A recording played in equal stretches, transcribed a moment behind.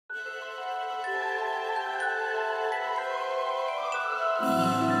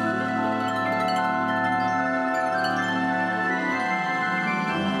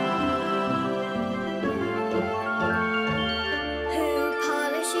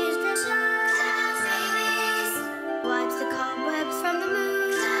polishes the snow? Cloudbabies. Wipes the cobwebs from the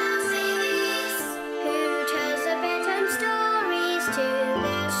moon? Cloudbabies. Who tells the bedtime stories to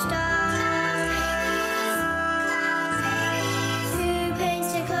the stars? Cloudbabies. Who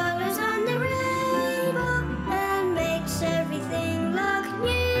paints the colours on the rainbow and makes everything look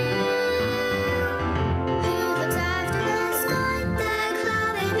new? Who looks after the sky? The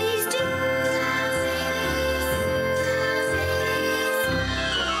Cloudbabies do.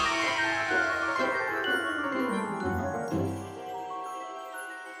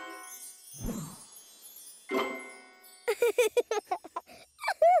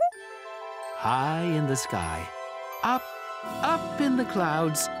 High in the sky, up in the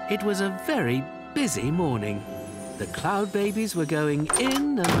clouds, it was a very busy morning. The Cloudbabies were going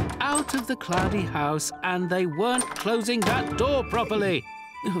in and out of the cloudy house, and they weren't closing that door properly.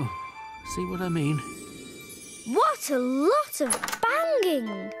 Oh, see what I mean? What a lot of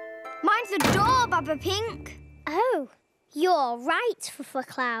banging! Mind the door, Baba Pink. Oh, you're right, Fuffa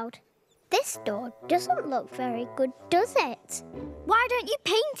Cloud. This door doesn't look very good, does it? Why don't you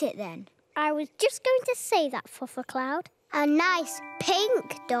paint it then? I was just going to say that, Fuffa Cloud. A nice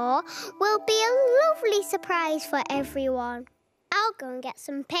pink door will be a lovely surprise for everyone. I'll go and get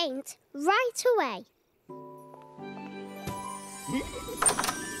some paint right away.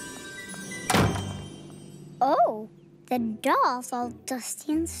 Oh, the door's all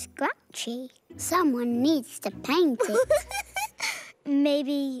dusty and scratchy. Someone needs to paint it.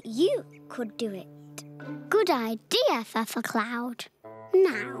 Maybe you could do it. Good idea, Fuffa Cloud.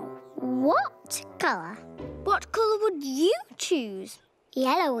 Now, what colour? What colour would you choose?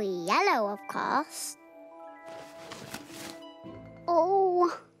 Yellowy yellow, of course.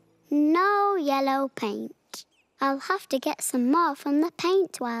 Oh, no yellow paint. I'll have to get some more from the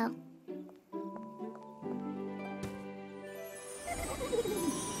paint well.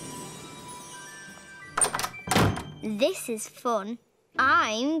 This is fun.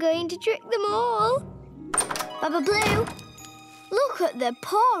 I'm going to trick them all. Baba Blue, look at the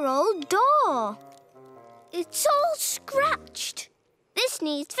poor old door. It's all scratched. This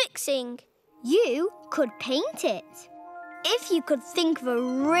needs fixing. You could paint it. If you could think of a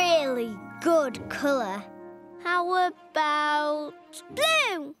really good colour. How about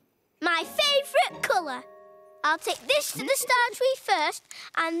blue? My favourite colour. I'll take this to the star tree first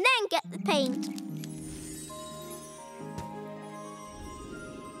and then get the paint.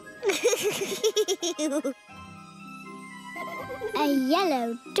 A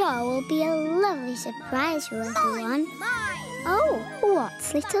yellow door will be a lovely surprise for everyone. Mine. Oh,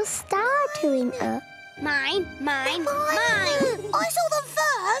 what's little Star doing up? Mine. I saw them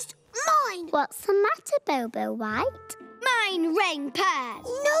first. Mine. What's the matter, Bobo White? Mine rain pears.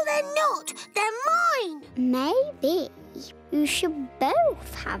 No, they're not. They're mine. Maybe you should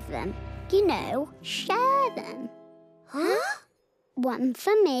both have them. You know, share them. Huh? One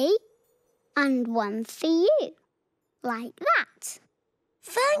for me and one for you. Like that.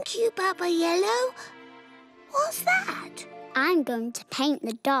 Thank you, Baba Yellow. What's that? I'm going to paint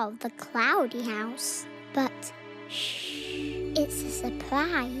the door of the cloudy house. But, shh, it's a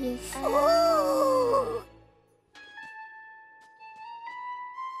surprise. Oh!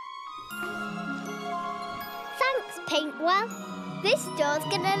 Thanks, Pinkwell. This door's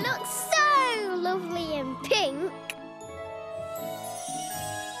gonna look so lovely and pink.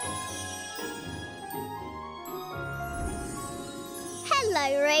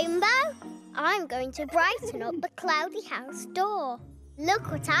 Hello, Rainbow. I'm going to brighten up the cloudy house door.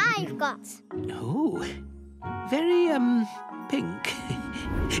 Look what I've got. Oh, very, pink.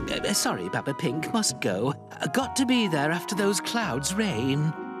 Sorry, Baba Pink, must go. Got to be there after those clouds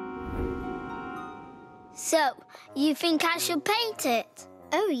rain. So, you think I should paint it?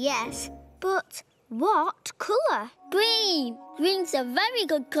 Oh, yes. But what colour? Green. Green's a very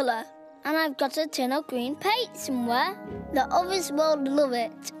good colour. And I've got a tin of green paint somewhere. The others will love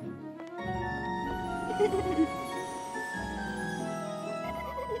it.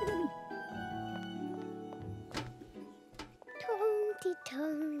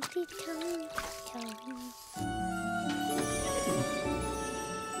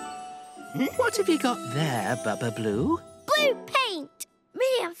 What have you got there, Baba Blue? Blue paint. Me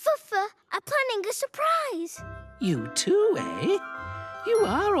and Fuffa are planning a surprise. You too, eh? You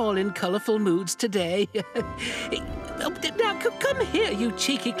are all in colourful moods today. Now, come here, you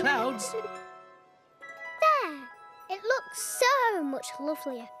cheeky clouds. There. It looks so much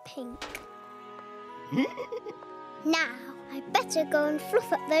lovelier pink. Now, I better go and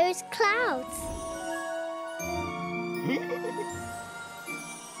fluff up those clouds.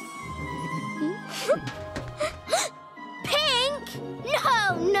 Pink?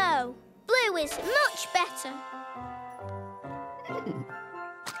 No. Blue is much better.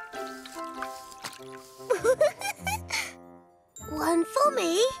 One for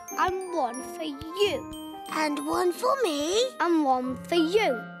me, And one for you. and one for me. And one for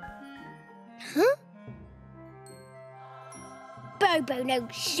you. Huh? Bobo no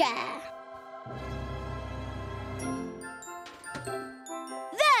share.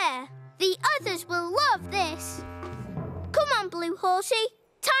 There! The others will love this. Come on, Blue Horsey.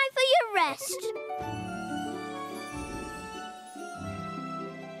 Time for your rest.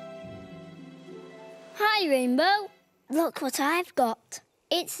 Hi, Rainbow. Look what I've got.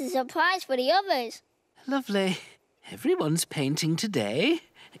 It's a surprise for the others. Lovely. Everyone's painting today.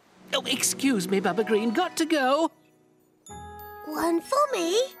 Oh, excuse me, Baba Green. Got to go. One for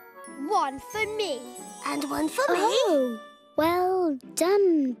me, One for me. and one for me. Oh, well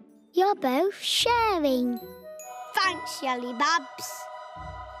done. You're both sharing. Thanks, Yelly Babs.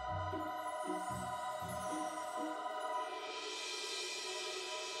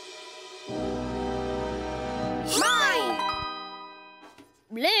 Mine!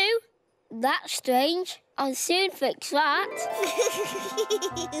 Blue? That's strange. I'll soon fix that.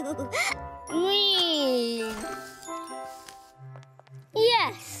 Green.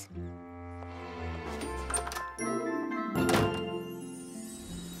 Yes.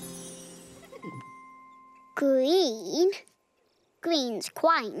 Green? Green's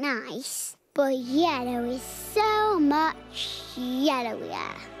quite nice, but yellow is so much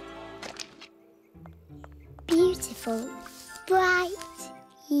yellowier. Beautiful, bright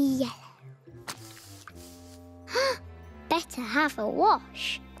yellow. Better have a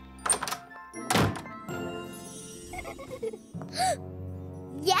wash.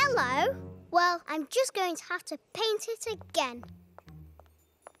 Yellow? Well, I'm just going to have to paint it again.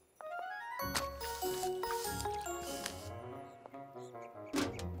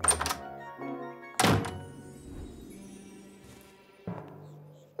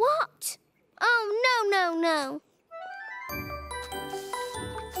 What? Oh, no.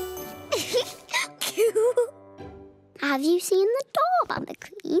 Have you seen the door, Baba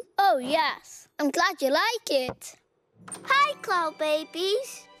Green? Oh, yes. I'm glad you like it. Hi,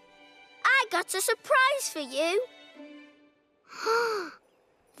 Cloudbabies. I got a surprise for you.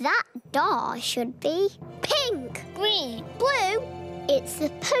 That door should be pink, green, blue. It's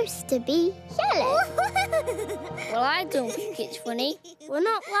supposed to be yellow. Well, I don't think it's funny. We're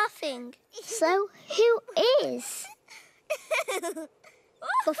not laughing. So who is?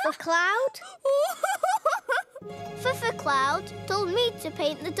 Fuffa Cloud? Fuffa Cloud told me to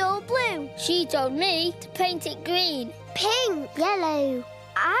paint the door blue. She told me to paint it green. Pink, yellow.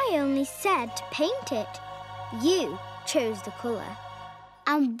 I only said to paint it. You chose the colour.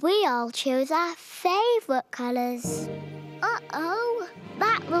 And we all chose our favourite colours. Uh-oh,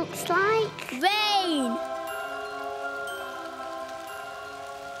 that looks like rain.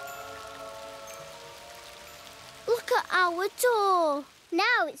 Look at our door.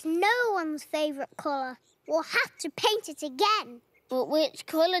 Now it's no one's favourite colour. We'll have to paint it again. But which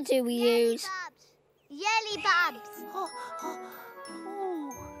colour do we use? Yelly Babs.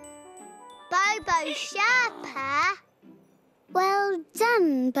 Bobo Sherpa. Well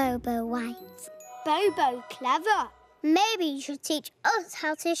done, Bobo White. Bobo clever. Maybe you should teach us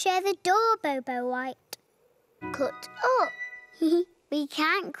how to share the door, Bobo White. Cut up. We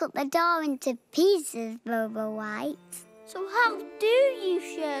can't cut the door into pieces, Bobo White. So how do you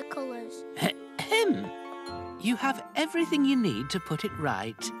share colours? You have everything you need to put it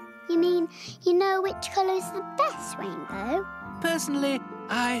right. You mean you know which colour's the best, Rainbow? Personally,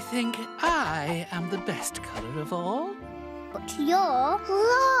 I think I am the best colour of all. But you're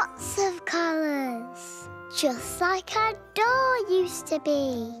lots of colours. Just like our door used to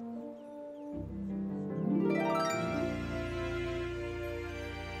be.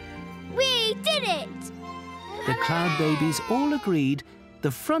 We did it! The Cloudbabies all agreed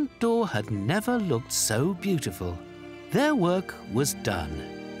the front door had never looked so beautiful. Their work was done.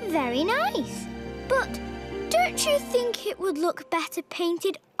 Very nice. But don't you think it would look better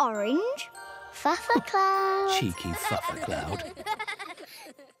painted orange? Fuffa Cloud. Cheeky Fuffa Cloud.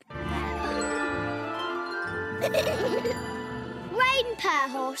 Rain pear,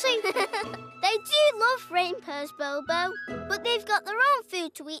 Horsey. They do love rain pears, Bobo, but they've got their own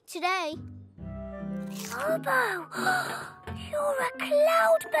food to eat today. Bobo, you're a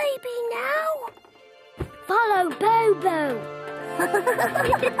cloud baby now. Follow Bobo.